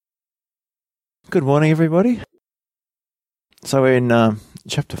Good morning, everybody. So we're in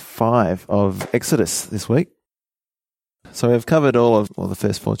chapter 5 of Exodus this week. So we've covered all the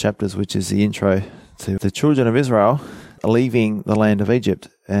first 4 chapters, which is the intro to the children of Israel leaving the land of Egypt.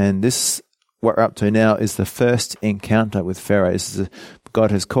 And this, what we're up to now, is the first encounter with Pharaoh.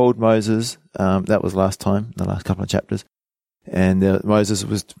 God has called Moses. That was last time, the last couple of chapters. And Moses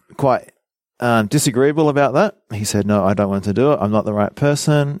was quite disagreeable about that. He said, no, I don't want to do it. I'm not the right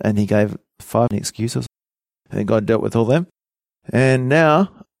person. And he gave 5 excuses. And God dealt with all them. And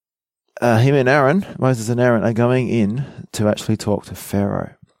now, him and Aaron, Moses and Aaron, are going in to actually talk to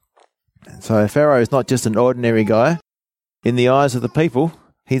Pharaoh. And so Pharaoh is not just an ordinary guy. In the eyes of the people,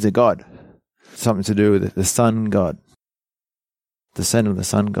 he's a god. Something to do with the sun god. The son of the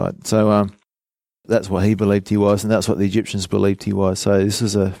sun god. So that's what he believed he was, and that's what the Egyptians believed he was. So this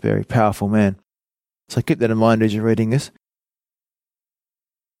is a very powerful man. So keep that in mind as you're reading this.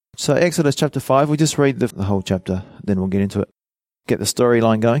 So Exodus chapter 5, we'll just read the whole chapter, then we'll get into it. Get the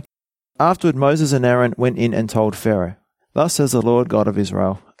storyline going. Afterward, Moses and Aaron went in and told Pharaoh, "Thus says the Lord God of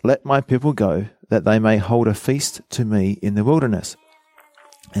Israel, let my people go, that they may hold a feast to me in the wilderness."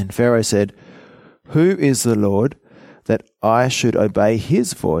 And Pharaoh said, "Who is the Lord, that I should obey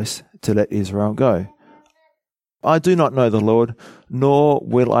his voice to let Israel go? I do not know the Lord, nor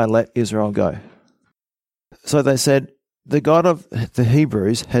will I let Israel go." So they said, "The God of the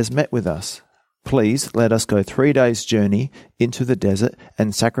Hebrews has met with us. Please let us go 3 days' journey into the desert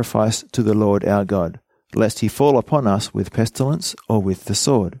and sacrifice to the Lord our God, lest he fall upon us with pestilence or with the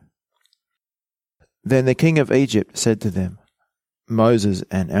sword." Then the king of Egypt said to them, "Moses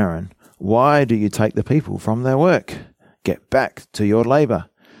and Aaron, why do you take the people from their work? Get back to your labor."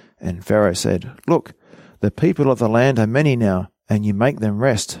 And Pharaoh said, "Look, the people of the land are many now, and you make them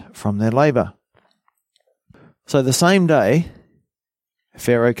rest from their labor." So the same day,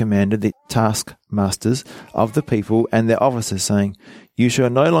 Pharaoh commanded the taskmasters of the people and their officers, saying, "You shall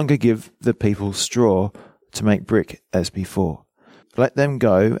no longer give the people straw to make brick as before. Let them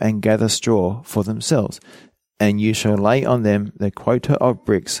go and gather straw for themselves, and you shall lay on them the quota of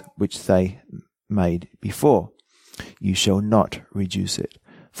bricks which they made before. You shall not reduce it,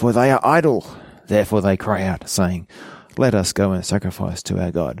 for they are idle." Therefore they cry out, saying, "Let us go and sacrifice to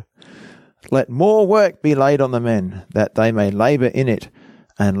our God. Let more work be laid on the men, that they may labor in it,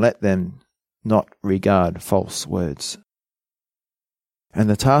 and let them not regard false words." And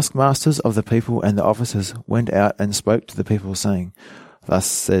the taskmasters of the people and the officers went out and spoke to the people, saying, "Thus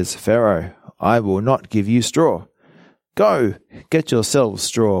says Pharaoh, I will not give you straw. Go, get yourselves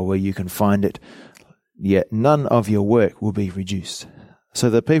straw where you can find it, yet none of your work will be reduced." So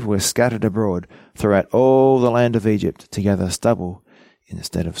the people were scattered abroad throughout all the land of Egypt to gather stubble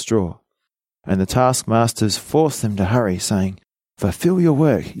instead of straw. And the taskmasters forced them to hurry, saying, "Fulfill your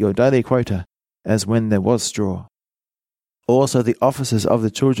work, your daily quota, as when there was straw." Also the officers of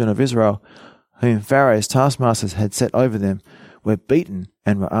the children of Israel, whom Pharaoh's taskmasters had set over them, were beaten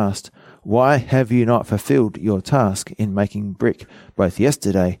and were asked, "Why have you not fulfilled your task in making brick both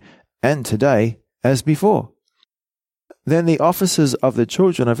yesterday and today as before?" Then the officers of the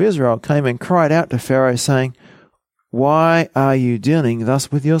children of Israel came and cried out to Pharaoh, saying, "Why are you dealing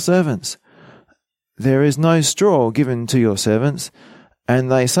thus with your servants? There is no straw given to your servants,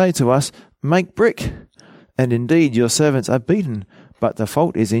 and they say to us, 'Make brick.' And indeed your servants are beaten, but the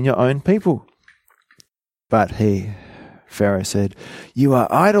fault is in your own people." But Pharaoh said, "You are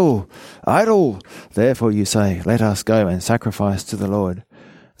idle. Therefore you say, 'Let us go and sacrifice to the Lord.'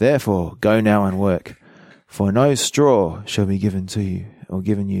 Therefore go now and work. For no straw shall be given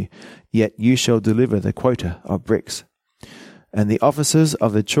you, yet you shall deliver the quota of bricks." And the officers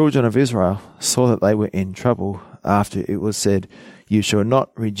of the children of Israel saw that they were in trouble after it was said, "You shall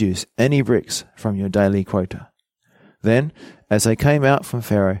not reduce any bricks from your daily quota." Then, as they came out from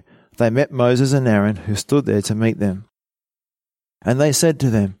Pharaoh, they met Moses and Aaron, who stood there to meet them. And they said to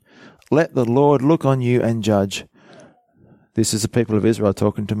them, "Let the Lord look on you and judge." This is the people of Israel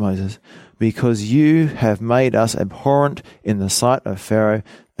talking to Moses. "Because you have made us abhorrent in the sight of Pharaoh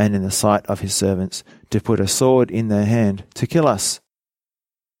and in the sight of his servants, to put a sword in their hand to kill us."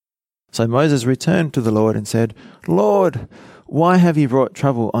 So Moses returned to the Lord and said, "Lord, why have you brought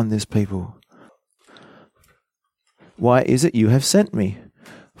trouble on this people? Why is it you have sent me?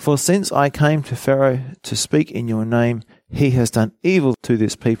 For since I came to Pharaoh to speak in your name, he has done evil to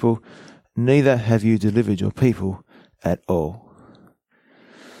this people, neither have you delivered your people at all."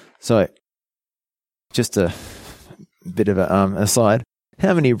 So, just a bit of a aside.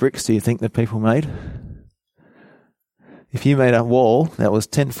 How many bricks do you think the people made? If you made a wall that was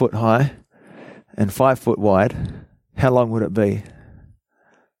 10 foot high and 5 foot wide, how long would it be?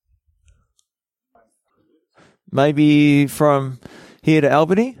 Maybe from here to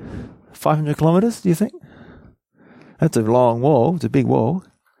Albany, 500 kilometres, do you think? That's a long wall. It's a big wall.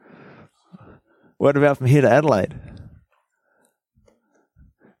 What about from here to Adelaide?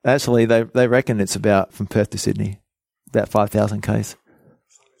 Actually, they reckon it's about, from Perth to Sydney, about 5,000 k's.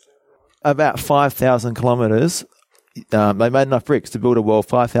 About 5,000 kilometres. They made enough bricks to build a wall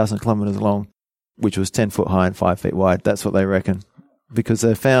 5,000 kilometres long, which was 10 foot high and 5 feet wide. That's what they reckon. Because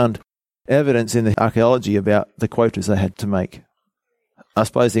they found evidence in the archaeology about the quotas they had to make. I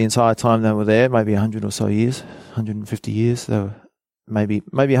suppose the entire time they were there, maybe 100 or so years, 150 years, they were maybe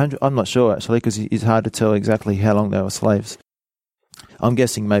 100. I'm not sure, actually, because it's hard to tell exactly how long they were slaves. I'm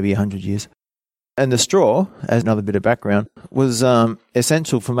guessing maybe 100 years. And the straw, as another bit of background, was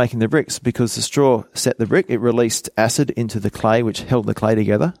essential for making the bricks, because the straw set the brick. It released acid into the clay, which held the clay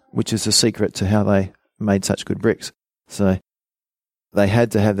together, which is the secret to how they made such good bricks. So they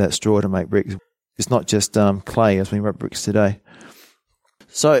had to have that straw to make bricks. It's not just clay as we make bricks today.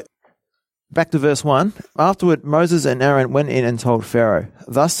 So, back to verse 1. Afterward, Moses and Aaron went in and told Pharaoh,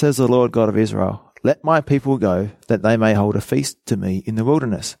 "Thus says the Lord God of Israel, let my people go, that they may hold a feast to me in the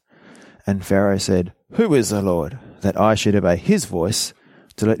wilderness." And Pharaoh said, "Who is the Lord, that I should obey his voice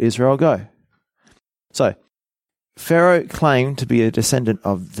to let Israel go?" So, Pharaoh claimed to be a descendant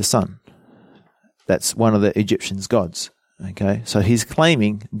of the sun. That's one of the Egyptians' gods. Okay, so he's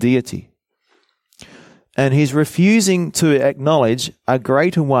claiming deity. And he's refusing to acknowledge a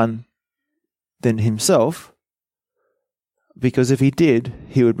greater one than himself, because if he did,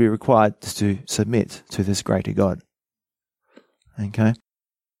 he would be required to submit to this greater God. Okay.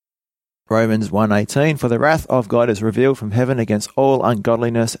 Romans 1:18, "For the wrath of God is revealed from heaven against all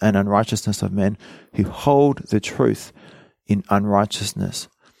ungodliness and unrighteousness of men who hold the truth in unrighteousness."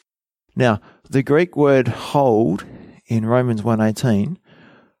 Now, the Greek word hold in Romans 1:18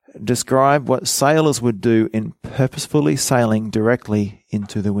 describe what sailors would do in purposefully sailing directly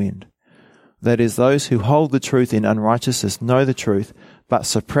into the wind. That is, those who hold the truth in unrighteousness know the truth, but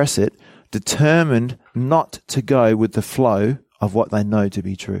suppress it, determined not to go with the flow of what they know to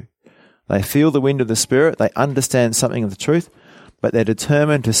be true. They feel the wind of the Spirit, they understand something of the truth, but they're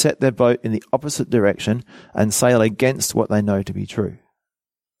determined to set their boat in the opposite direction and sail against what they know to be true.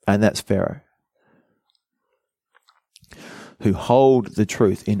 And that's Pharaoh, who hold the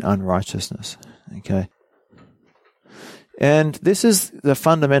truth in unrighteousness. Okay. And this is the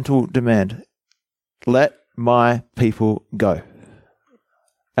fundamental demand. Let my people go.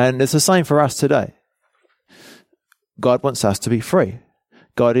 And it's the same for us today. God wants us to be free.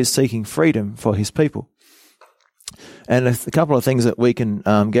 God is seeking freedom for his people. And a couple of things that we can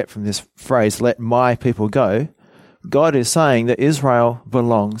get from this phrase, let my people go, God is saying that Israel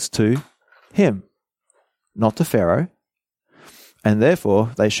belongs to him, not to Pharaoh. And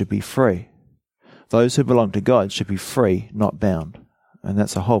therefore, they should be free. Those who belong to God should be free, not bound. And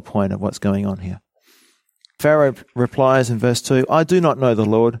that's the whole point of what's going on here. Pharaoh replies in verse 2, "I do not know the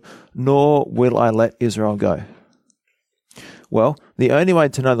Lord, nor will I let Israel go." Well, the only way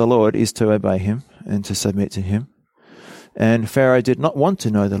to know the Lord is to obey him and to submit to him. And Pharaoh did not want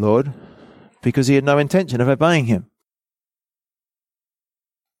to know the Lord because he had no intention of obeying him.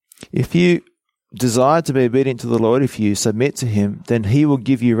 If you desire to be obedient to the Lord, if you submit to him, then he will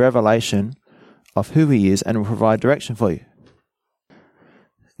give you revelation of who he is and will provide direction for you.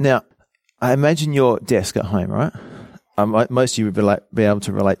 Now, I imagine your desk at home, right? Most of you would be able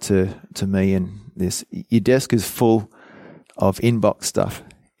to relate to me and this. Your desk is full of inbox stuff.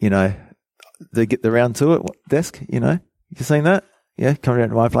 You know, they get around to it, desk, you know. You seen that? Yeah, come down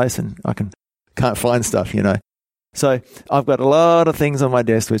to my place and I can't find stuff, you know. So I've got a lot of things on my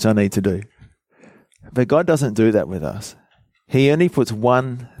desk which I need to do. But God doesn't do that with us. He only puts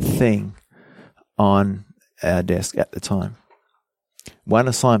one thing on our desk at the time. One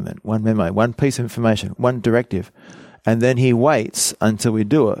assignment, one memo, one piece of information, one directive. And then he waits until we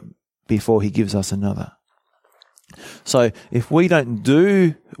do it before he gives us another. So if we don't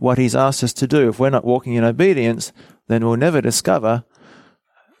do what he's asked us to do, if we're not walking in obedience, then we'll never discover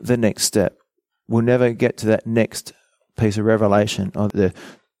the next step. We'll never get to that next piece of revelation of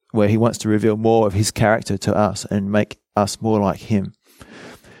where he wants to reveal more of his character to us and make us more like him.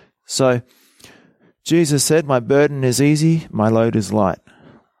 So Jesus said, "My burden is easy, my load is light."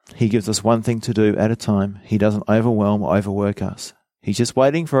 He gives us one thing to do at a time. He doesn't overwhelm or overwork us. He's just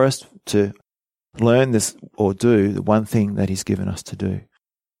waiting for us to learn this or do the one thing that he's given us to do.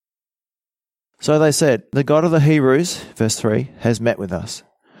 So they said, "The God of the Hebrews," verse 3, "has met with us.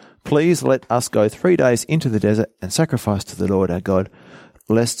 Please let us go 3 days into the desert and sacrifice to the Lord our God,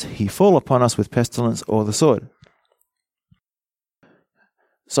 lest he fall upon us with pestilence or the sword."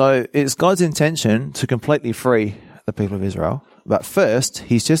 So it's God's intention to completely free the people of Israel. But first,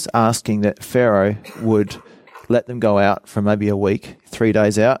 he's just asking that Pharaoh would let them go out for maybe a week, 3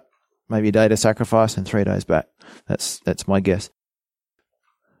 days out, maybe a day to sacrifice and 3 days back. That's my guess.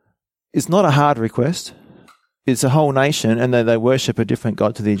 It's not a hard request. It's a whole nation, and they worship a different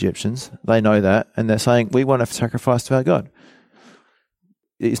God to the Egyptians. They know that, and they're saying, we want to sacrifice to our God.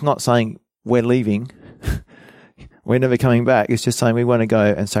 It's not saying we're leaving, we're never coming back. It's just saying we want to go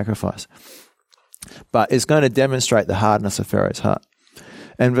and sacrifice. But it's going to demonstrate the hardness of Pharaoh's heart.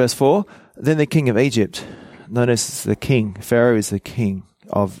 And verse 4, then the king of Egypt, notice it's the king. Pharaoh is the king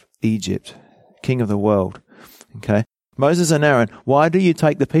of Egypt, king of the world. Okay. Moses and Aaron, why do you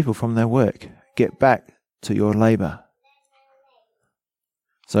take the people from their work? Get back to your labor.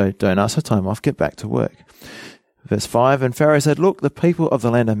 So don't ask for time off, get back to work. Verse 5, and Pharaoh said, look, the people of the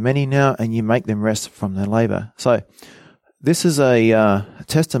land are many now, and you make them rest from their labor. So this is a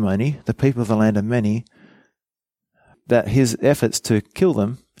testimony, the people of the land are many, that his efforts to kill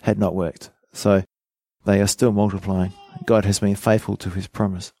them had not worked. So they are still multiplying. God has been faithful to his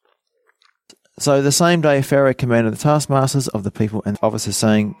promise. So the same day Pharaoh commanded the taskmasters of the people and officers,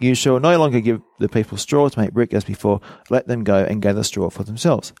 saying, you shall no longer give the people straw to make brick as before. Let them go and gather straw for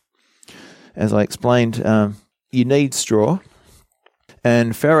themselves. As I explained, you need straw.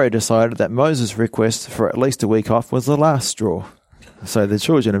 And Pharaoh decided that Moses' request for at least a week off was the last straw. So the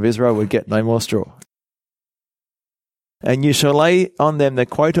children of Israel would get no more straw. And you shall lay on them the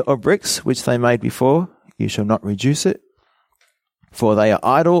quota of bricks which they made before. You shall not reduce it. For they are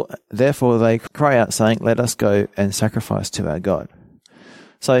idle, therefore they cry out, saying, let us go and sacrifice to our God.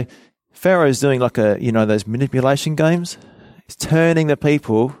 So Pharaoh is doing like those manipulation games. He's turning the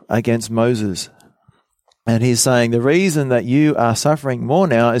people against Moses. And he's saying the reason that you are suffering more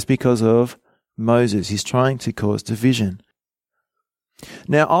now is because of Moses. He's trying to cause division.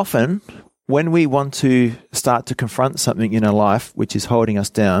 Now often, when we want to start to confront something in our life which is holding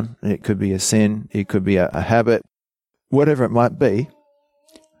us down, it could be a sin, it could be a habit, whatever it might be,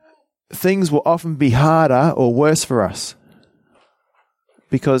 things will often be harder or worse for us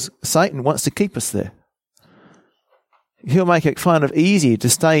because Satan wants to keep us there. He'll make it kind of easy to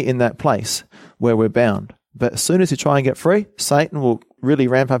stay in that place where we're bound. But as soon as you try and get free, Satan will really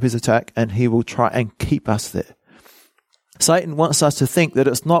ramp up his attack and he will try and keep us there. Satan wants us to think that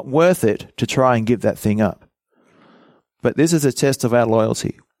it's not worth it to try and give that thing up. But this is a test of our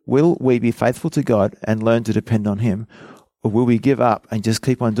loyalty. Will we be faithful to God and learn to depend on him, or will we give up and just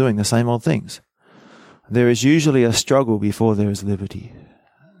keep on doing the same old things? There is usually a struggle before there is liberty.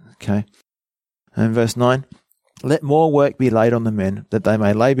 Okay. And verse 9, let more work be laid on the men, that they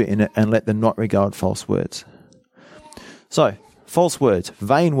may labor in it, and let them not regard false words. So, false words,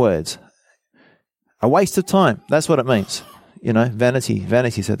 vain words, a waste of time. That's what it means. Vanity.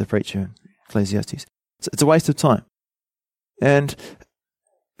 Vanity, said the preacher in Ecclesiastes. It's a waste of time. And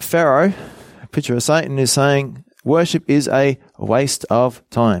Pharaoh, a picture of Satan, is saying worship is a waste of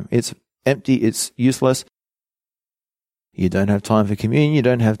time. It's empty, it's useless. You don't have time for communion, you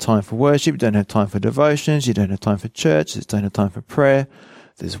don't have time for worship, you don't have time for devotions, you don't have time for church, you don't have time for prayer.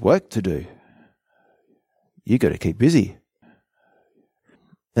 There's work to do. You got to keep busy.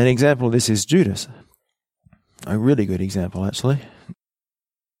 An example of this is Judas. A really good example, actually.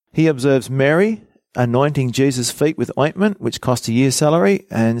 He observes Mary anointing Jesus' feet with ointment, which cost a year's salary,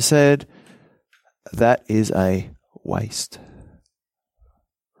 and said, that is a waste.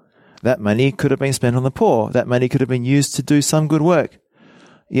 That money could have been spent on the poor. That money could have been used to do some good work.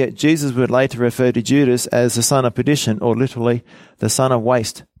 Yet Jesus would later refer to Judas as the son of perdition, or literally the son of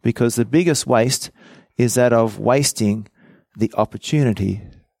waste, because the biggest waste is that of wasting the opportunity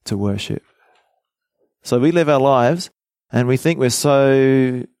to worship. So we live our lives and we think we're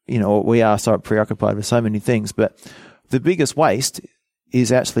so, we are so preoccupied with so many things, but the biggest waste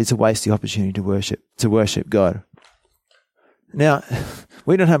is actually to waste the opportunity to worship God. Now,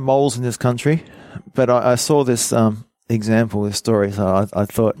 we don't have moles in this country, but I saw this example, this story, so I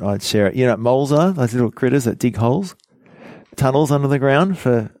thought I'd share it. You know what moles are? Those little critters that dig holes, tunnels under the ground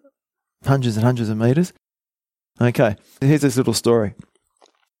for hundreds and hundreds of meters. Okay, here's this little story.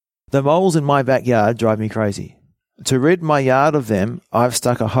 The moles in my backyard drive me crazy. To rid my yard of them, I've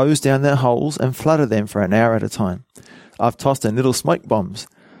stuck a hose down their holes and flooded them for an hour at a time. I've tossed in little smoke bombs.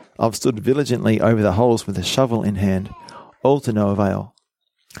 I've stood vigilantly over the holes with a shovel in hand, all to no avail.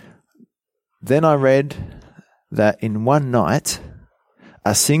 Then I read that in one night,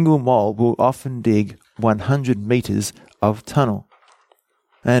 a single mole will often dig 100 meters of tunnel.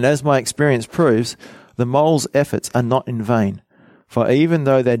 And as my experience proves, the mole's efforts are not in vain, for even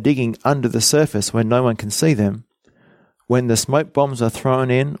though they're digging under the surface where no one can see them, when the smoke bombs are thrown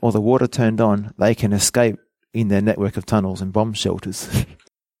in or the water turned on, they can escape in their network of tunnels and bomb shelters.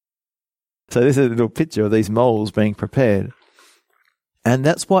 So this is a little picture of these moles being prepared. And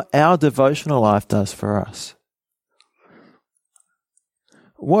that's what our devotional life does for us.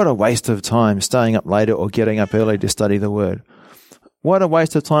 What a waste of time staying up later or getting up early to study the Word. What a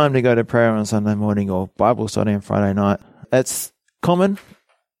waste of time to go to prayer on Sunday morning or Bible study on Friday night. That's common.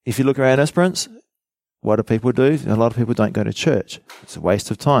 If you look around Esperance, what do people do? A lot of people don't go to church. It's a waste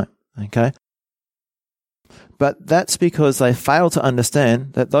of time, okay? But that's because they fail to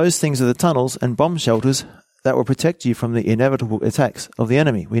understand that those things are the tunnels and bomb shelters that will protect you from the inevitable attacks of the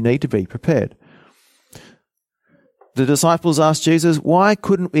enemy. We need to be prepared. The disciples asked Jesus, why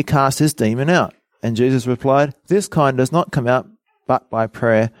couldn't we cast this demon out? And Jesus replied, this kind does not come out but by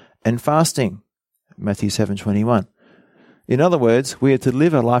prayer and fasting. Matthew 7:21. In other words, we are to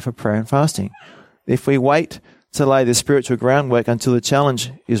live a life of prayer and fasting. If we wait to lay the spiritual groundwork until the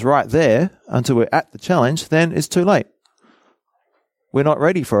challenge is right there, until we're at the challenge, then it's too late. We're not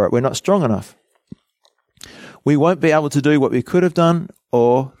ready for it. We're not strong enough. We won't be able to do what we could have done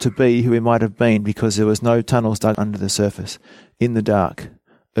or to be who we might have been because there was no tunnels dug under the surface, in the dark,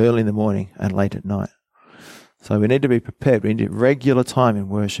 early in the morning and late at night. So we need to be prepared. We need regular time in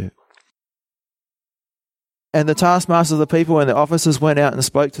worship. And the taskmasters of the people and the officers went out and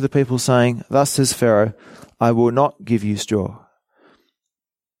spoke to the people, saying, thus says Pharaoh, I will not give you straw.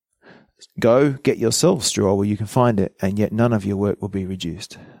 Go, get yourself straw where you can find it, and yet none of your work will be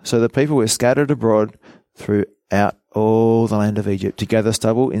reduced. So the people were scattered abroad throughout all the land of Egypt to gather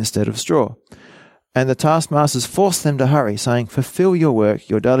stubble instead of straw. And the taskmasters forced them to hurry, saying, fulfill your work,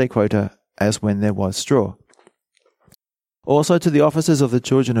 your daily quota, as when there was straw. Also to the officers of the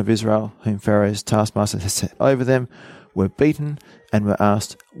children of Israel, whom Pharaoh's taskmasters had set over them, were beaten and were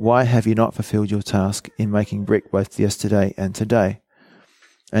asked, why have you not fulfilled your task in making brick both yesterday and today?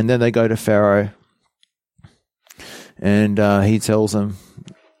 And then they go to Pharaoh, and he tells them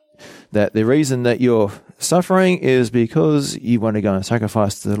that the reason that you're suffering is because you want to go and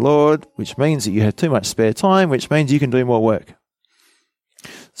sacrifice to the Lord, which means that you have too much spare time, which means you can do more work.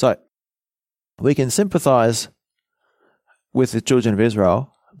 So we can sympathize with the children of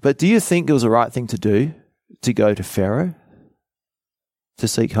Israel, but do you think it was the right thing to do to go to Pharaoh to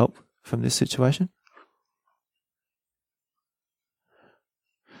seek help from this situation?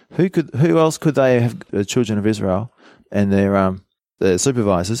 Who else could they have, the children of Israel and their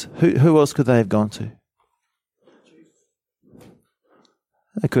supervisors, who else could they have gone to?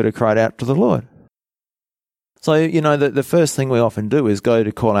 They could have cried out to the Lord. So, the first thing we often do is go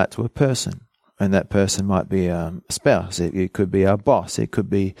to call out to a person. And that person might be a spouse. It could be our boss. It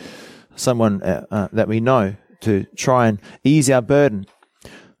could be someone that we know to try and ease our burden.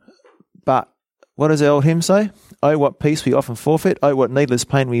 But what does the old hymn say? Oh, what peace we often forfeit. Oh, what needless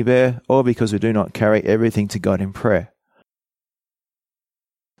pain we bear. All because we do not carry everything to God in prayer.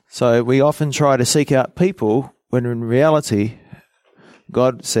 So we often try to seek out people when in reality,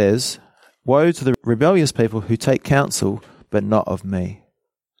 God says, woe to the rebellious people who take counsel, but not of me.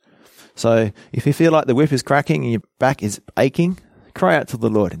 So if you feel like the whip is cracking and your back is aching, cry out to the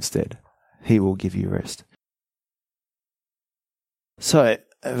Lord instead. He will give you rest. So,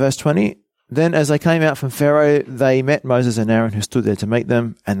 verse 20, then as they came out from Pharaoh, they met Moses and Aaron who stood there to meet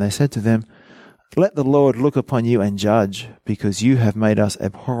them, and they said to them, let the Lord look upon you and judge, because you have made us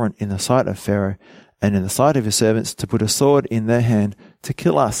abhorrent in the sight of Pharaoh and in the sight of his servants to put a sword in their hand to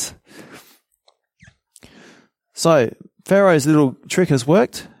kill us. So, Pharaoh's little trick has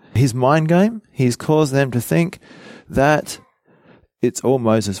worked. His mind game, he's caused them to think that it's all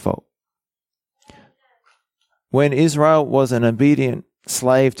Moses' fault. When Israel was an obedient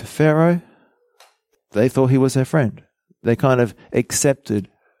slave to Pharaoh, they thought he was their friend. They kind of accepted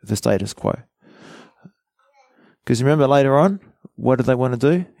the status quo. Because remember later on, what did they want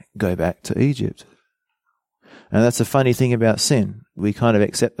to do? Go back to Egypt. And that's the funny thing about sin. We kind of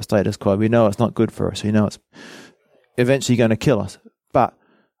accept the status quo. We know it's not good for us. We know it's eventually going to kill us. But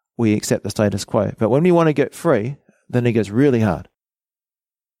we accept the status quo. But when we want to get free, then it gets really hard.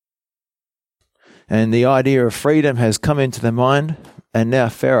 And the idea of freedom has come into their mind, and now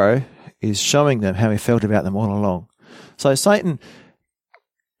Pharaoh is showing them how he felt about them all along. So Satan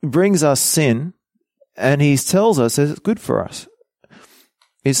brings us sin, and he tells us that it's good for us.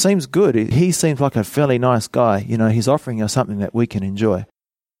 It seems good. He seems like a fairly nice guy. He's offering us something that we can enjoy.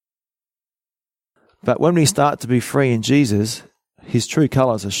 But when we start to be free in Jesus, his true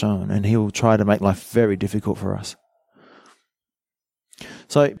colours are shown, and he will try to make life very difficult for us.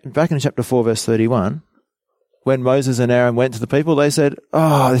 So back in chapter 4, verse 31, when Moses and Aaron went to the people, they said,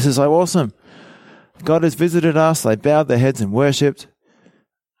 oh, this is so awesome. God has visited us. They bowed their heads and worshipped.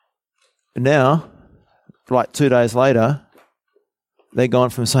 Now, like 2 days later, they're gone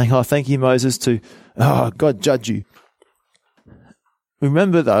from saying, oh, thank you, Moses, to, oh, God judge you.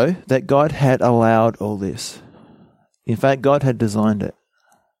 Remember, though, that God had allowed all this. In fact, God had designed it.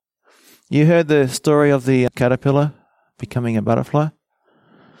 You heard the story of the caterpillar becoming a butterfly?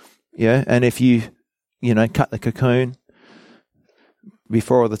 Yeah, and if you cut the cocoon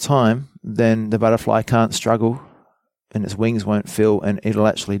before all the time, then the butterfly can't struggle and its wings won't fill and it'll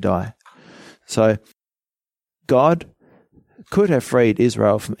actually die. So God could have freed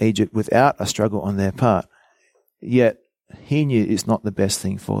Israel from Egypt without a struggle on their part, yet he knew it's not the best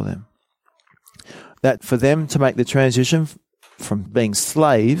thing for them. That for them to make the transition from being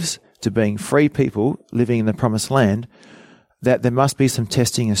slaves to being free people living in the promised land, that there must be some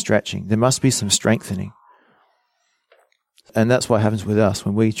testing and stretching. There must be some strengthening. And that's what happens with us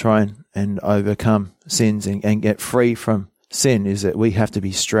when we try and overcome sins and get free from sin, is that we have to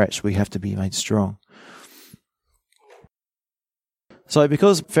be stretched. We have to be made strong. So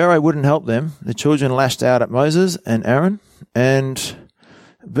because Pharaoh wouldn't help them, the children lashed out at Moses and Aaron. And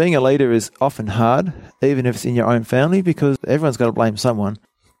being a leader is often hard, even if it's in your own family, because everyone's got to blame someone.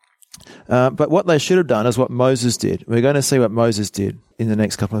 But what they should have done is what Moses did. We're going to see what Moses did in the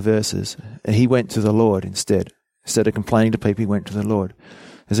next couple of verses. And he went to the Lord instead. Instead of complaining to people, he went to the Lord.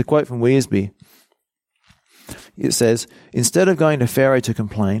 There's a quote from Wearsby. It says, instead of going to Pharaoh to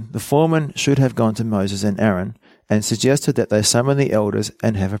complain, the foreman should have gone to Moses and Aaron and suggested that they summon the elders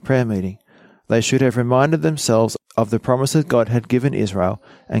and have a prayer meeting. They should have reminded themselves of the promises God had given Israel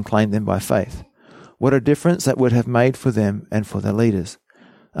and claimed them by faith. What a difference that would have made for them and for their leaders.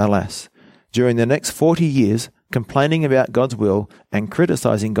 Alas, during the next 40 years, complaining about God's will and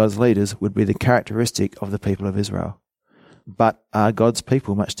criticizing God's leaders would be the characteristic of the people of Israel. But are God's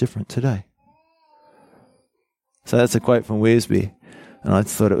people much different today? So that's a quote from Wearsby, and I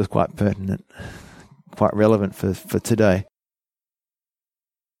thought it was quite pertinent, quite relevant for today.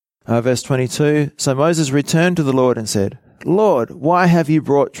 Verse 22, so Moses returned to the Lord and said, Lord, why have you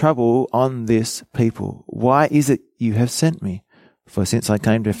brought trouble on this people? Why is it you have sent me? For since I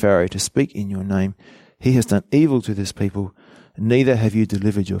came to Pharaoh to speak in your name, he has done evil to this people, neither have you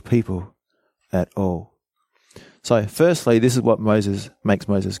delivered your people at all. So firstly, this is what makes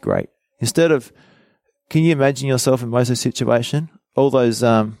Moses great. Instead of, can you imagine yourself in Moses' situation? All those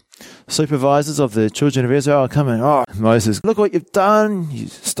supervisors of the children of Israel are coming, oh, Moses, look what you've done. You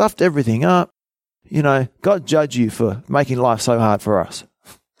stuffed everything up. God judge you for making life so hard for us.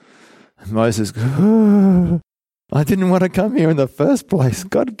 And Moses goes, oh, I didn't want to come here in the first place.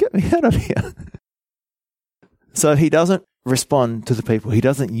 God, get me out of here. So he doesn't respond to the people. He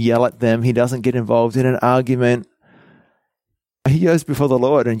doesn't yell at them. He doesn't get involved in an argument. He goes before the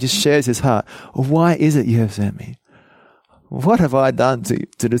Lord and just shares his heart. Why is it you have sent me? What have I done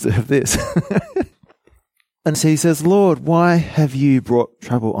to deserve this? And so he says, Lord, why have you brought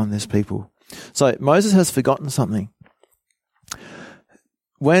trouble on this people? So Moses has forgotten something.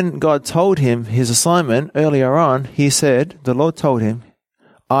 When God told him his assignment earlier on, the Lord told him,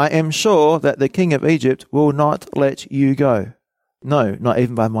 I am sure that the king of Egypt will not let you go. No, not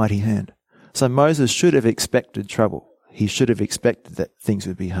even by mighty hand. So Moses should have expected trouble. He should have expected that things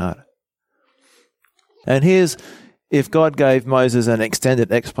would be hard. And if God gave Moses an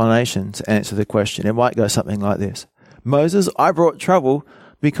extended explanation to answer the question, it might go something like this. Moses, I brought trouble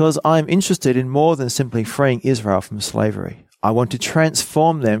because I'm interested in more than simply freeing Israel from slavery. I want to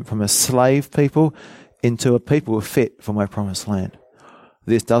transform them from a slave people into a people fit for my promised land.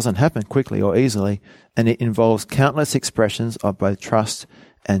 This doesn't happen quickly or easily, and it involves countless expressions of both trust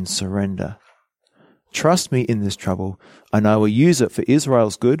and surrender. Trust me in this trouble, and I will use it for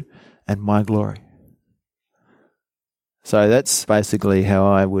Israel's good and my glory. So that's basically how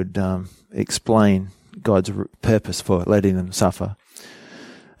I would explain God's purpose for letting them suffer.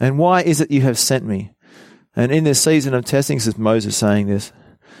 And why is it you have sent me? And in this season of testing, this is Moses saying this,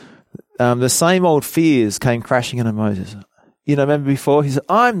 the same old fears came crashing into Moses. Remember before, he said,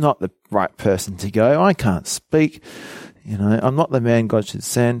 I'm not the right person to go. I can't speak. I'm not the man God should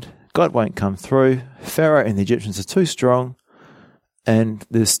send. God won't come through. Pharaoh and the Egyptians are too strong. And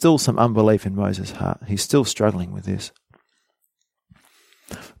there's still some unbelief in Moses' heart. He's still struggling with this.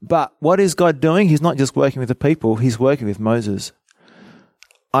 But what is God doing? He's not just working with the people. He's working with Moses.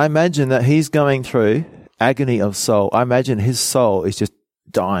 I imagine that he's going through agony of soul. I imagine his soul is just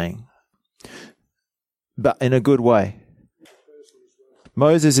dying. But in a good way.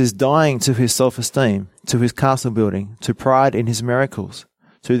 Moses is dying to his self-esteem, to his castle building, to pride in his miracles,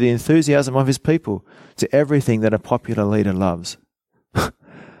 to the enthusiasm of his people, to everything that a popular leader loves.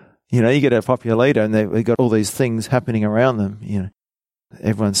 You get a popular leader and they've got all these things happening around them.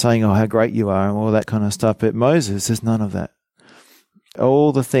 Everyone's saying, oh, how great you are and all that kind of stuff. But Moses, there's none of that.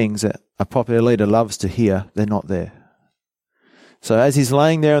 All the things that a popular leader loves to hear, they're not there. So as he's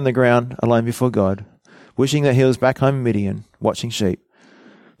laying there on the ground, alone before God, wishing that he was back home in Midian, watching sheep,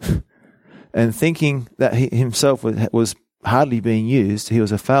 and thinking that he himself was hardly being used, he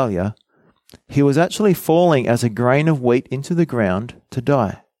was a failure, he was actually falling as a grain of wheat into the ground to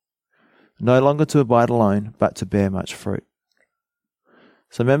die. No longer to abide alone, but to bear much fruit.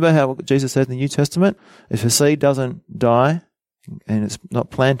 So remember how Jesus said in the New Testament, if a seed doesn't die and it's not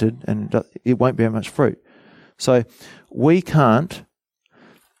planted, and it won't bear much fruit. So we can't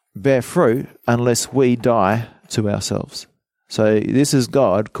bear fruit unless we die to ourselves. So this is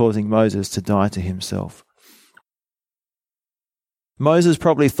God causing Moses to die to himself. Moses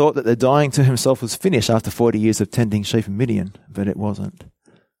probably thought that the dying to himself was finished after 40 years of tending sheep in Midian, but it wasn't.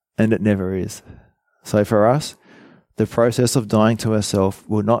 And it never is. So for us, the process of dying to ourselves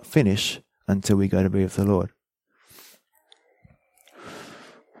will not finish until we go to be with the Lord.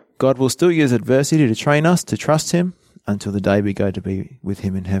 God will still use adversity to train us to trust him until the day we go to be with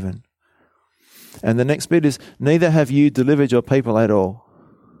him in heaven. And the next bit is, neither have you delivered your people at all.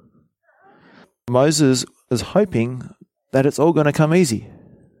 Moses is hoping that it's all going to come easy.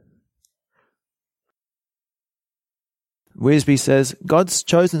 Wiersbe says, God's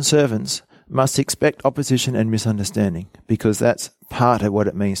chosen servants must expect opposition and misunderstanding, because that's part of what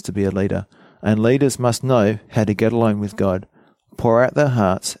it means to be a leader. And leaders must know how to get along with God, pour out their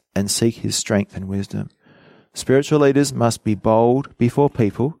hearts, and seek his strength and wisdom. Spiritual leaders must be bold before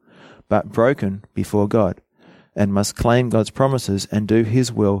people, but broken before God, and must claim God's promises and do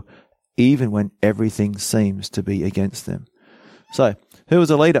his will even when everything seems to be against them. So, who is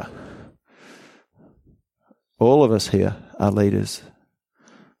a leader? All of us here are leaders.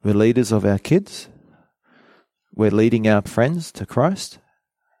 We're leaders of our kids. We're leading our friends to Christ.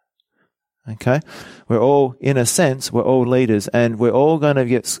 Okay? We're all, in a sense, we're all leaders, and we're all going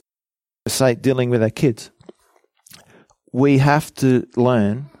to dealing with our kids. We have to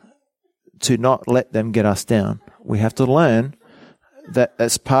learn to not let them get us down. We have to learn that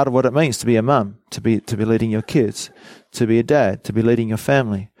that's part of what it means to be a mum, to be leading your kids, to be a dad, to be leading your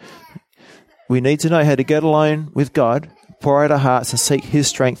family. We need to know how to get alone with God, pour out our hearts and seek his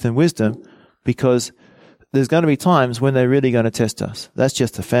strength and wisdom, because there's going to be times when they're really going to test us. That's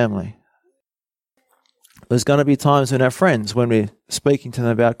just a family. There's going to be times when our friends, when we're speaking to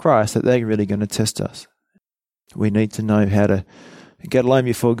them about Christ, that they're really going to test us. We need to know how to get alone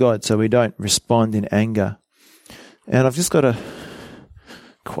before God so we don't respond in anger. And I've just got a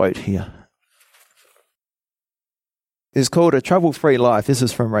quote here. It's called A Trouble-Free Life. This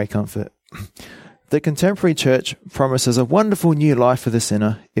is from Ray Comfort. The contemporary church promises a wonderful new life for the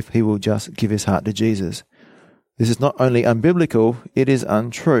sinner if he will just give his heart to Jesus. This is not only unbiblical, it is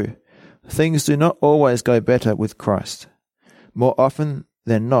untrue. Things do not always go better with Christ. More often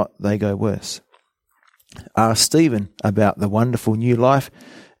than not, they go worse. Ask Stephen about the wonderful new life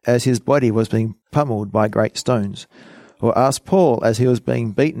as his body was being pummeled by great stones. Or ask Paul as he was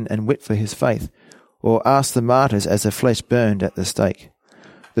being beaten and whipped for his faith. Or ask the martyrs as their flesh burned at the stake.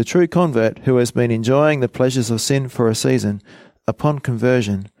 The true convert who has been enjoying the pleasures of sin for a season, upon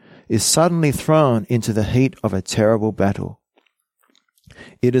conversion, is suddenly thrown into the heat of a terrible battle.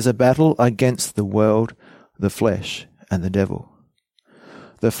 It is a battle against the world, the flesh, and the devil.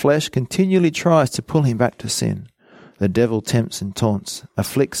 The flesh continually tries to pull him back to sin. The devil tempts and taunts,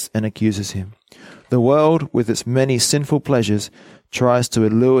 afflicts and accuses him. The world, with its many sinful pleasures, tries to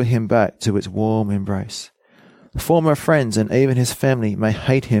allure him back to its warm embrace. Former friends and even his family may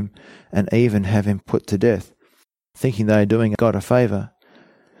hate him and even have him put to death, thinking they are doing God a favour.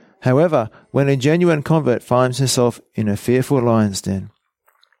 However, when a genuine convert finds himself in a fearful lion's den,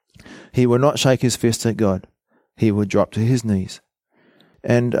 he will not shake his fist at God. He will drop to his knees.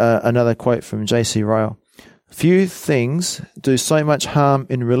 And another quote from J.C. Ryle. Few things do so much harm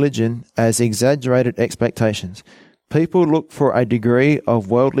in religion as exaggerated expectations. People look for a degree of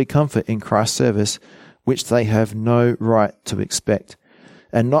worldly comfort in Christ's service which they have no right to expect,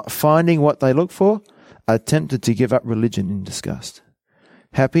 and not finding what they look for, are tempted to give up religion in disgust.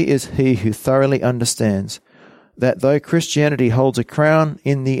 Happy is he who thoroughly understands that though Christianity holds a crown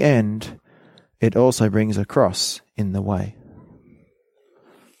in the end, it also brings a cross in the way.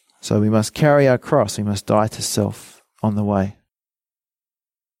 So we must carry our cross, we must die to self on the way.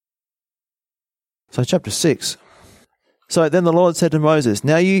 So chapter 6. So then the Lord said to Moses,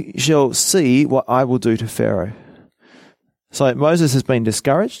 now you shall see what I will do to Pharaoh. So Moses has been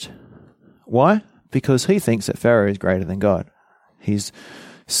discouraged. Why? Because he thinks that Pharaoh is greater than God. He's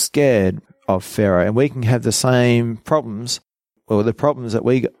scared of Pharaoh, and we can have the same problems, or the problems that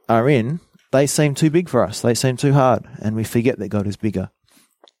we are in, they seem too big for us. They seem too hard, and we forget that God is bigger.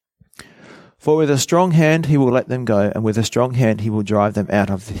 For with a strong hand he will let them go, and with a strong hand he will drive them out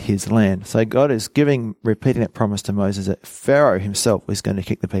of his land. So God is repeating that promise to Moses that Pharaoh himself was going to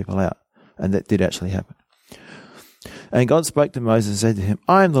kick the people out, and that did actually happen. And God spoke to Moses and said to him,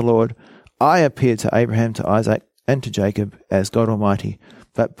 I am the Lord. I appeared to Abraham, to Isaac, and to Jacob as God Almighty,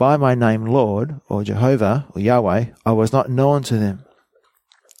 but by my name Lord, or Jehovah, or Yahweh, I was not known to them.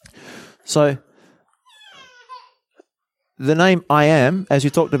 So, the name I Am, as we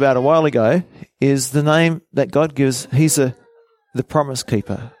talked about a while ago, is the name that God gives. He's the promise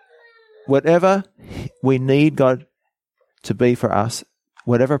keeper. Whatever we need God to be for us,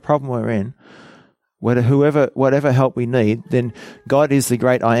 whatever problem we're in, whatever help we need, then God is the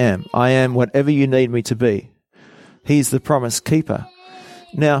great I Am. I am whatever you need me to be. He's the promise keeper.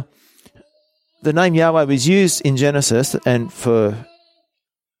 Now, the name Yahweh was used in Genesis and for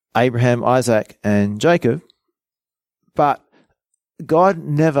Abraham, Isaac, and Jacob, but God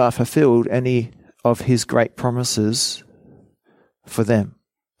never fulfilled any of his great promises for them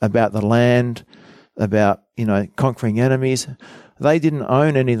about the land, about, conquering enemies. They didn't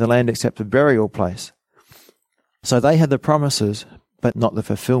own any of the land except a burial place. So they had the promises, but not the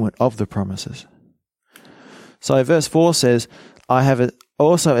fulfillment of the promises. So verse 4 says, I have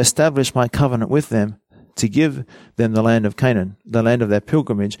also established my covenant with them to give them the land of Canaan, the land of their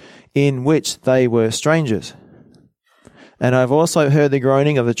pilgrimage, in which they were strangers. And I have also heard the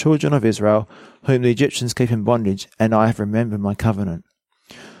groaning of the children of Israel, whom the Egyptians keep in bondage, and I have remembered my covenant.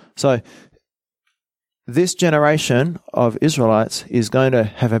 So this generation of Israelites is going to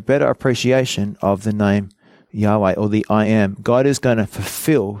have a better appreciation of the name Yahweh, or the I Am. God is going to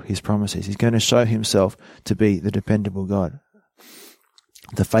fulfill his promises. He's going to show himself to be the dependable God,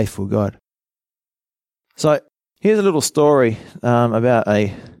 the faithful God. So here's a little story about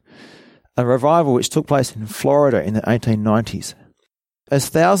a revival which took place in Florida in the 1890s. As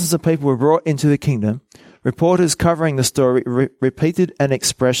thousands of people were brought into the kingdom, reporters covering the story repeated an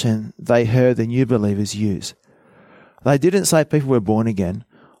expression they heard the new believers use. They didn't say people were born again,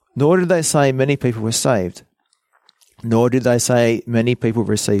 nor did they say many people were saved, nor did they say many people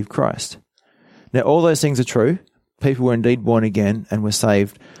received Christ. Now, all those things are true. People were indeed born again and were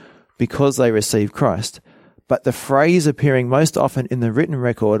saved because they received Christ. But the phrase appearing most often in the written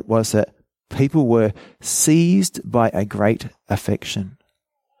record was that people were seized by a great affection.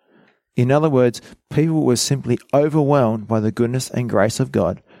 In other words, people were simply overwhelmed by the goodness and grace of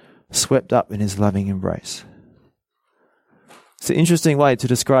God, swept up in his loving embrace. It's an interesting way to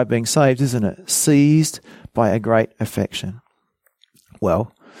describe being saved, isn't it? Seized by a great affection.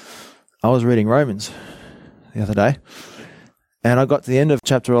 Well, I was reading Romans the other day, and I got to the end of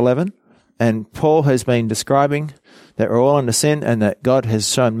chapter 11, and Paul has been describing that we're all under sin and that God has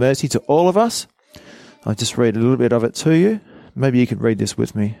shown mercy to all of us. I'll just read a little bit of it to you. Maybe you could read this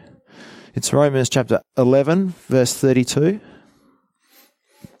with me. It's Romans chapter 11, verse 32.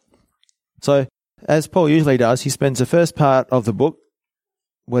 So, as Paul usually does, he spends the first part of the book,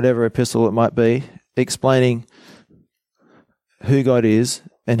 whatever epistle it might be, explaining who God is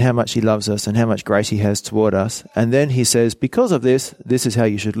and how much he loves us and how much grace he has toward us. And then he says, because of this, this is how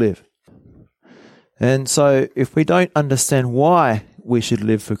you should live. And so if we don't understand why we should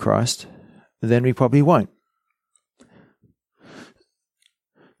live for Christ, then we probably won't.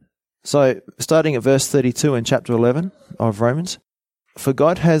 So starting at verse 32 in chapter 11 of Romans, for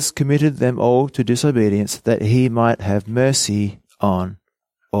God has committed them all to disobedience that he might have mercy on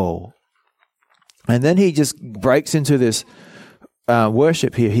all. And then he just breaks into this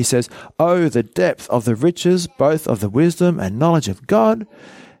worship here. He says, oh, the depth of the riches, both of the wisdom and knowledge of God.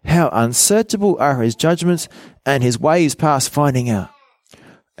 How unsearchable are his judgments and his ways past finding out.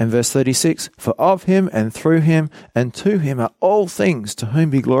 And verse 36, for of him and through him and to him are all things, to whom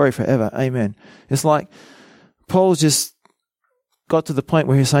be glory forever. Amen. It's like Paul's just got to the point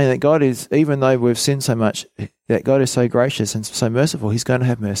where he's saying that God is, even though we've sinned so much, that God is so gracious and so merciful, he's going to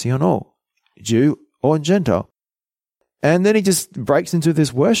have mercy on all, Jew or Gentile. And then he just breaks into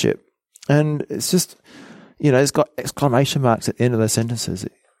this worship. And it's just, it's got exclamation marks at the end of those sentences.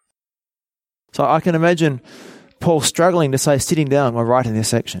 So I can imagine Paul struggling to say sitting down while writing this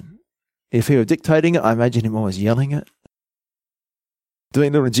section. If he were dictating it, I imagine him always yelling it,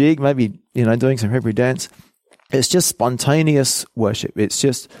 doing a little jig, maybe, doing some Hebrew dance. It's just spontaneous worship. It's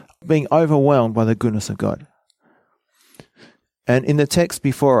just being overwhelmed by the goodness of God. And in the text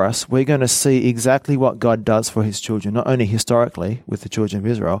before us, we're going to see exactly what God does for his children, not only historically with the children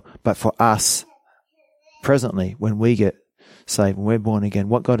of Israel, but for us presently when we get saved, when we're born again,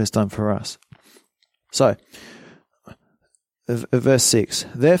 what God has done for us. So, verse 6,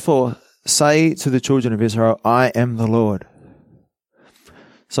 therefore say to the children of Israel, I am the Lord.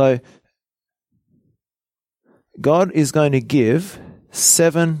 So, God is going to give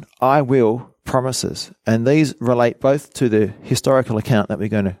 7 I will promises, and these relate both to the historical account that we're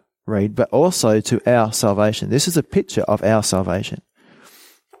going to read, but also to our salvation. This is a picture of our salvation.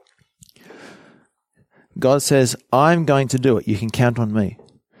 God says, I'm going to do it. You can count on me.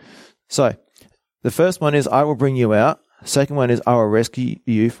 So, the first one is, I will bring you out. Second one is, I will rescue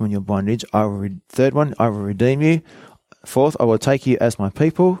you from your bondage. Third one, I will redeem you. Fourth, I will take you as my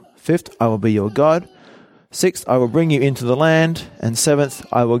people. Fifth, I will be your God. Sixth, I will bring you into the land. And seventh,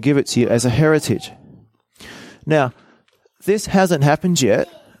 I will give it to you as a heritage. Now, this hasn't happened yet,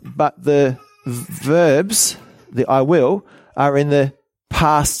 but the verbs, the I will, are in the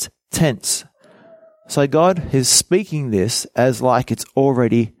past tense. So God is speaking this as like it's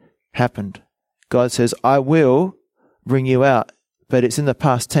already happened. God says, I will bring you out, but it's in the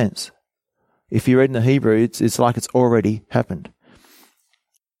past tense. If you read in the Hebrew, it's like it's already happened.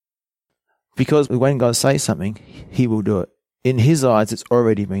 Because when God says something, he will do it. In his eyes, it's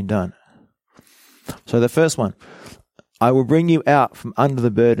already been done. So the first one, I will bring you out from under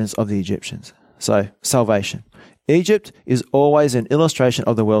the burdens of the Egyptians. So, salvation. Egypt is always an illustration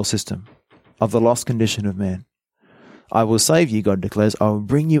of the world system, of the lost condition of man. I will save you, God declares. I will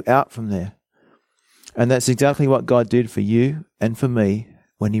bring you out from there. And that's exactly what God did for you and for me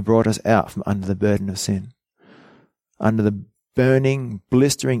when he brought us out from under the burden of sin. Under the burning,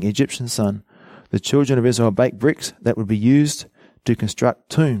 blistering Egyptian sun, the children of Israel baked bricks that would be used to construct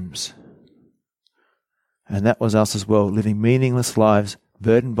tombs. And that was us as well, living meaningless lives,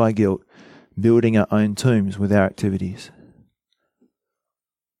 burdened by guilt, building our own tombs with our activities.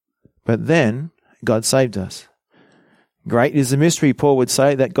 But then, God saved us. Great is the mystery, Paul would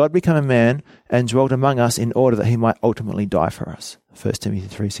say, that God became a man and dwelt among us in order that he might ultimately die for us. 1 Timothy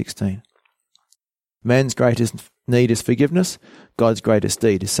 3:16. Man's greatest need is forgiveness. God's greatest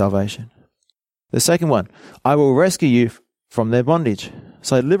deed is salvation. The second one, I will rescue you from their bondage.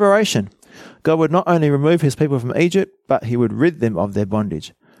 So liberation. God would not only remove his people from Egypt, but he would rid them of their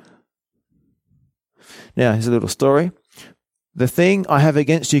bondage. Now, here's a little story. The thing I have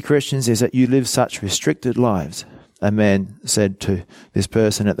against you Christians is that you live such restricted lives, a man said to this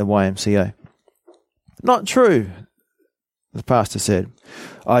person at the YMCA. Not true, the pastor said.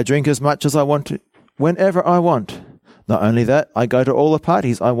 I drink as much as I want to, whenever I want. Not only that, I go to all the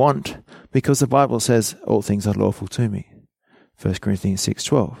parties I want, because the Bible says all things are lawful to me. 1 Corinthians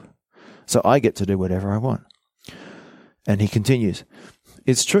 6:12. So I get to do whatever I want. And he continues,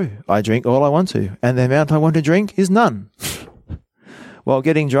 it's true, I drink all I want to, and the amount I want to drink is none. While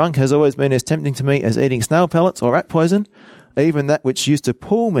getting drunk has always been as tempting to me as eating snail pellets or rat poison, even that which used to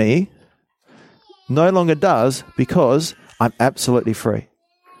pull me no longer does, because I'm absolutely free.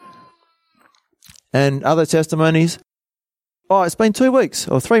 And other testimonies, it's been 2 weeks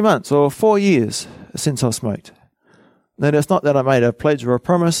or 3 months or 4 years since I've smoked. Now, it's not that I made a pledge or a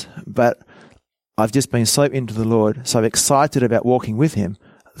promise, but I've just been so into the Lord, so excited about walking with him,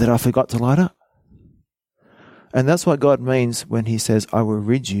 that I forgot to light up. And that's what God means when he says, I will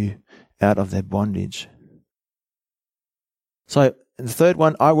rid you out of their bondage. So the third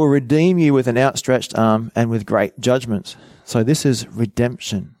one, I will redeem you with an outstretched arm and with great judgments. So this is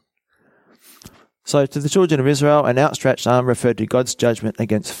redemption. So to the children of Israel, an outstretched arm referred to God's judgment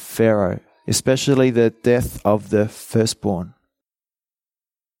against Pharaoh, especially the death of the firstborn.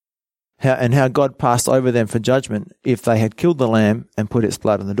 How God passed over them for judgment if they had killed the lamb and put its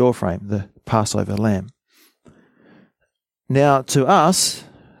blood on the doorframe, the Passover lamb. Now, to us,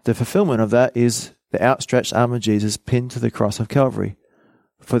 the fulfillment of that is the outstretched arm of Jesus pinned to the cross of Calvary,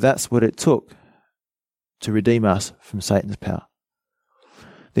 for that's what it took to redeem us from Satan's power.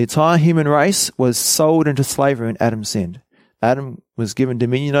 The entire human race was sold into slavery when Adam sinned. Adam was given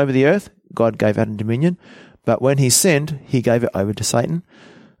dominion over the earth. God gave Adam dominion. But when he sinned, he gave it over to Satan.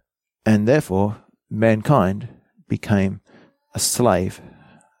 And therefore, mankind became a slave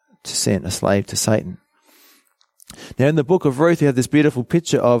to sin, a slave to Satan. Now, in the book of Ruth, you have this beautiful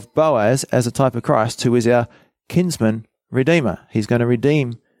picture of Boaz as a type of Christ, who is our kinsman redeemer. He's going to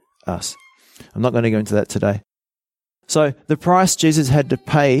redeem us. I'm not going to go into that today. So the price Jesus had to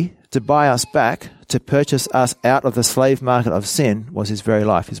pay to buy us back, to purchase us out of the slave market of sin, was his very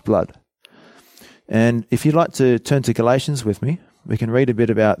life, his blood. And if you'd like to turn to Galatians with me, we can read a bit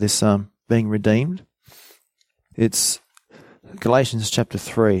about this being redeemed. It's Galatians chapter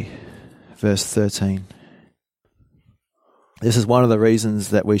 3, verse 13. This is one of the reasons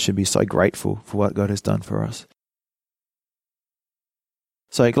that we should be so grateful for what God has done for us.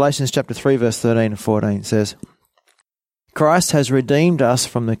 So Galatians chapter 3 verse 13 and 14 says, Christ has redeemed us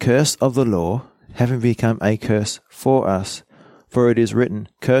from the curse of the law, having become a curse for us. For it is written,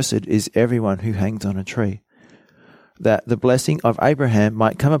 Cursed is everyone who hangs on a tree, that the blessing of Abraham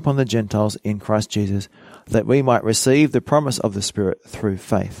might come upon the Gentiles in Christ Jesus, that we might receive the promise of the Spirit through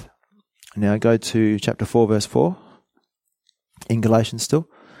faith. Now go to chapter 4 verse 4, in Galatians still.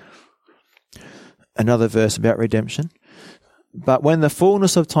 Another verse about redemption. But when the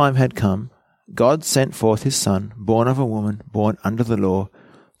fullness of time had come, God sent forth his Son, born of a woman, born under the law,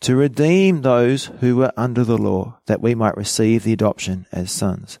 to redeem those who were under the law, that we might receive the adoption as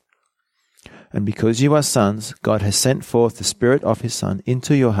sons. And because you are sons, God has sent forth the Spirit of his Son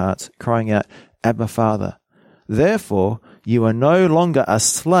into your hearts, crying out, Abba, Father. Therefore, you are no longer a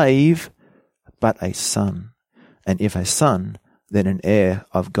slave, but a son. And if a son, then an heir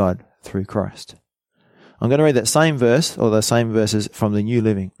of God through Christ. I'm going to read that same verse, or the same verses from the New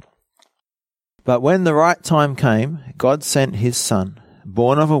Living. But when the right time came, God sent his Son,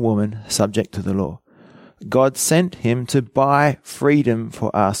 born of a woman, subject to the law. God sent him to buy freedom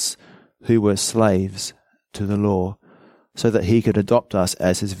for us who were slaves to the law, so that he could adopt us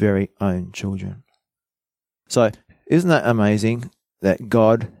as his very own children. So, isn't that amazing that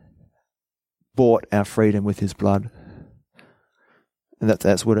God bought our freedom with his blood? And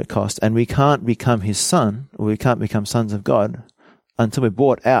that's what it cost. And we can't become his son, or we can't become sons of God, until we're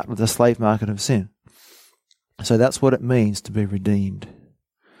bought out of the slave market of sin. So that's what it means to be redeemed.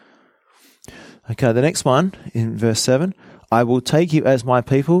 Okay, the next one, in verse 7, I will take you as my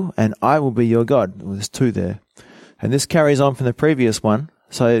people, and I will be your God. Well, there's two there. And this carries on from the previous one.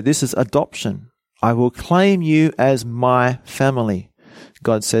 So this is adoption. I will claim you as my family,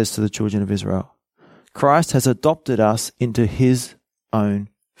 God says to the children of Israel. Christ has adopted us into his own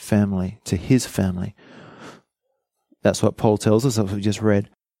family, to his family. That's what Paul tells us, that we just read.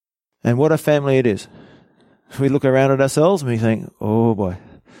 And what a family it is. We look around at ourselves and we think, oh boy,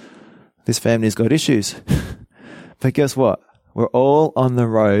 this family's got issues. But guess what? We're all on the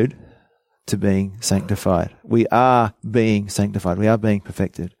road to being sanctified. We are being sanctified. We are being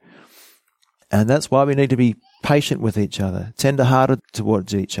perfected. And that's why we need to be patient with each other, tender-hearted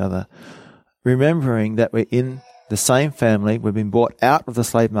towards each other, remembering that we're in the same family. We've been bought out of the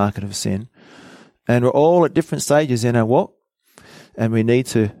slave market of sin, and we're all at different stages in our walk. And we need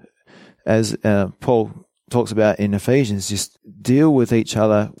to, as Paul talks about in Ephesians, just deal with each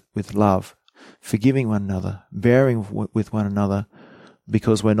other with love, forgiving one another, bearing with one another,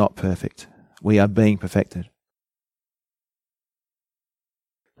 because we're not perfect. We are being perfected.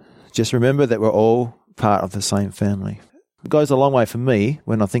 Just remember that we're all part of the same family. It goes a long way for me,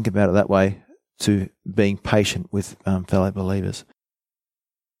 when I think about it that way, to being patient with fellow believers.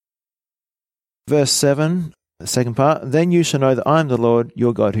 Verse 7, the second part, then you shall know that I am the Lord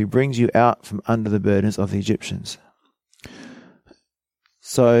your God who brings you out from under the burdens of the Egyptians.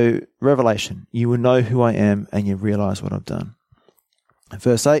 So, revelation, you will know who I am and you realize what I've done.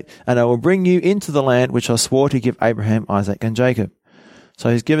 Verse 8, and I will bring you into the land which I swore to give Abraham, Isaac, and Jacob.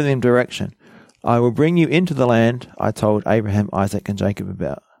 So he's giving them direction. I will bring you into the land I told Abraham, Isaac, and Jacob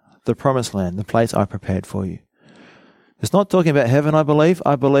about. The promised land, the place I prepared for you. It's not talking about heaven, I believe.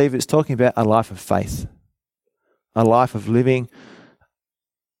 I believe it's talking about a life of faith. A life of living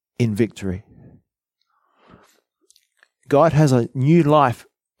in victory. God has a new life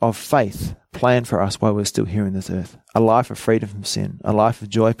of faith planned for us while we're still here on this earth. A life of freedom from sin. A life of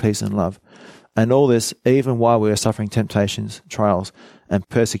joy, peace, and love. And all this even while we are suffering temptations, trials, and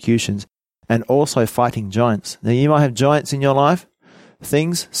persecutions, and also fighting giants. Now, you might have giants in your life,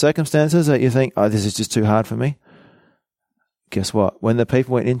 things, circumstances that you think, oh, this is just too hard for me. Guess what? When the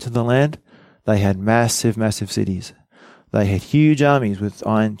people went into the land, they had massive, massive cities. They had huge armies with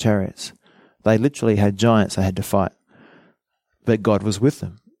iron chariots. They literally had giants they had to fight. But God was with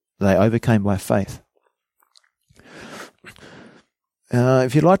them. They overcame by faith.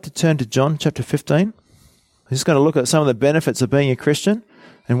 If you'd like to turn to John chapter 15, I'm just going to look at some of the benefits of being a Christian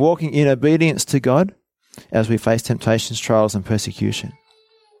and walking in obedience to God as we face temptations, trials, and persecution.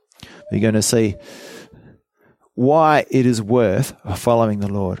 We're going to see why it is worth following the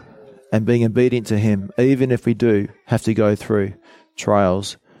Lord and being obedient to Him, even if we do have to go through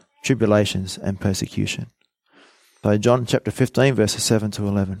trials, tribulations, and persecution. So John chapter 15, verses 7 to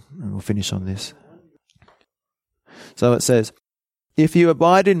 11, and we'll finish on this. So it says, if you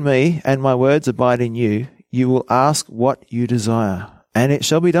abide in me and my words abide in you, you will ask what you desire, and it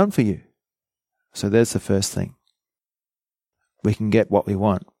shall be done for you. So there's the first thing. We can get what we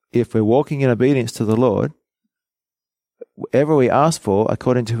want. If we're walking in obedience to the Lord, whatever we ask for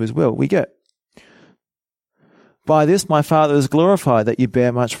according to His will, we get. By this my Father is glorified, that you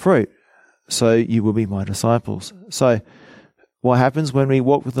bear much fruit, so you will be my disciples. So what happens when we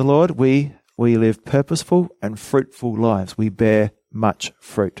walk with the Lord? We live purposeful and fruitful lives. We bear much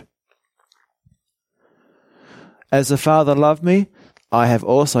fruit. As the Father loved me, I have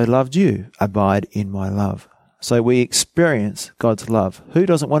also loved you. Abide in my love. So we experience God's love. Who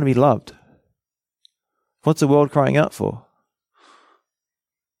doesn't want to be loved? What's the world crying out for?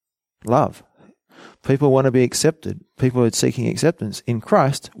 Love. People want to be accepted. People are seeking acceptance. In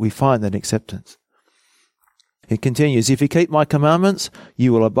Christ, we find that acceptance. It continues, if you keep my commandments,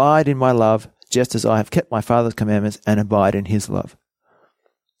 you will abide in my love, just as I have kept my Father's commandments and abide in his love.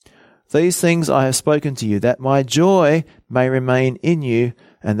 These things I have spoken to you, that my joy may remain in you,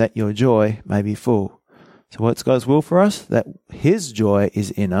 and that your joy may be full. So what's God's will for us? That his joy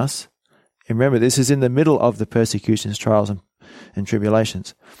is in us. And remember, this is in the middle of the persecutions, trials, and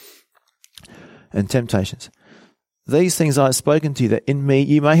tribulations and temptations. These things I have spoken to you, that in me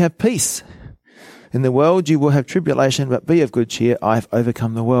you may have peace. In the world you will have tribulation, but be of good cheer. I have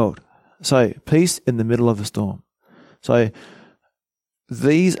overcome the world. So peace in the middle of the storm. So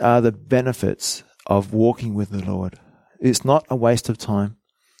these are the benefits of walking with the Lord. It's not a waste of time.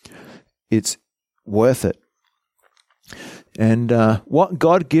 It's worth it. And what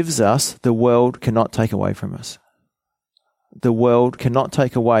God gives us, the world cannot take away from us. The world cannot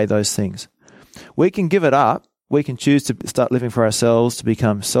take away those things. We can give it up. We can choose to start living for ourselves, to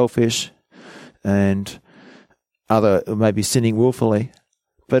become selfish and maybe sinning willfully.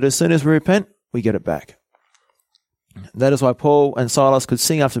 But as soon as we repent, we get it back. That is why Paul and Silas could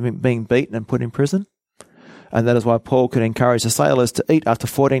sing after being beaten and put in prison. And that is why Paul could encourage the sailors to eat after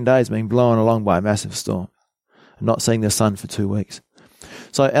 14 days being blown along by a massive storm, and not seeing the sun for 2 weeks.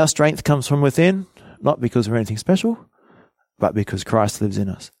 So our strength comes from within, not because we're anything special, but because Christ lives in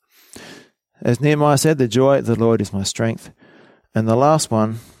us. As Nehemiah said, the joy of the Lord is my strength. And the last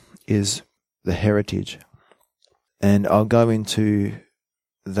one is the heritage. And I'll go into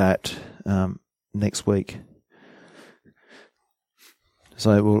that next week.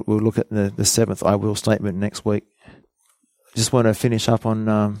 So we'll look at the seventh I will statement next week. Just want to finish up on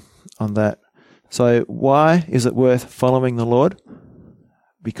that. So why is it worth following the Lord?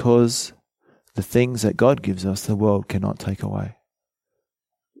 Because the things that God gives us, the world cannot take away.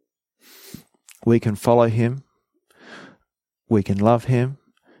 We can follow him. We can love him.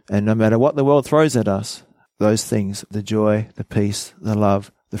 And no matter what the world throws at us, those things, the joy, the peace, the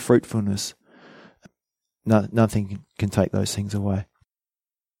love, the fruitfulness, nothing can take those things away.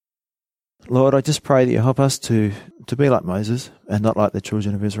 Lord, I just pray that you help us to be like Moses and not like the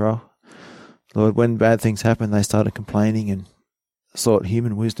children of Israel. Lord, when bad things happened, they started complaining and sought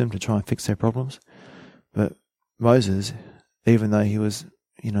human wisdom to try and fix their problems. But Moses, even though he was,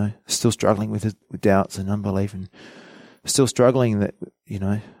 still struggling with doubts and unbelief and still struggling that,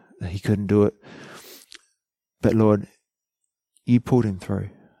 that he couldn't do it. But Lord, you pulled him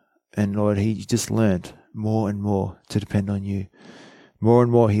through. And Lord, he just learned more and more to depend on you. More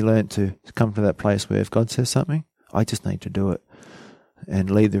and more he learned to come to that place where if God says something, I just need to do it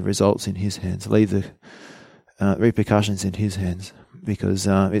and leave the results in his hands, leave the repercussions in his hands, because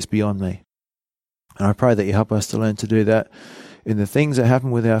it's beyond me. And I pray that you help us to learn to do that in the things that happen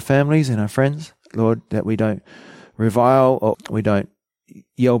with our families and our friends, Lord, that we don't revile or we don't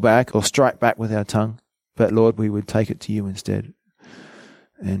yell back or strike back with our tongue, but Lord, we would take it to you instead.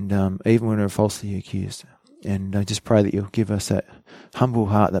 And even when we're falsely accused. And I just pray that you'll give us that humble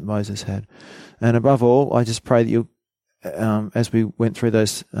heart that Moses had. And above all, I just pray that you'll, as we went through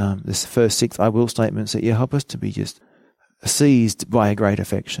those, this first 6 I will statements, that you help us to be just seized by a great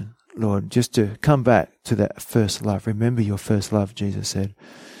affection, Lord, just to come back to that first love. Remember your first love, Jesus said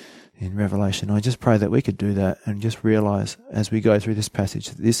in Revelation. I just pray that we could do that and just realize as we go through this passage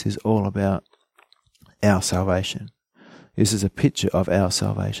that this is all about our salvation. This is a picture of our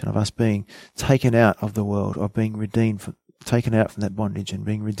salvation, of us being taken out of the world, of being redeemed, taken out from that bondage and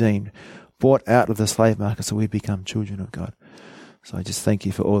being redeemed, bought out of the slave market so we become children of God. So I just thank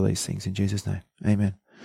you for all these things in Jesus' name. Amen.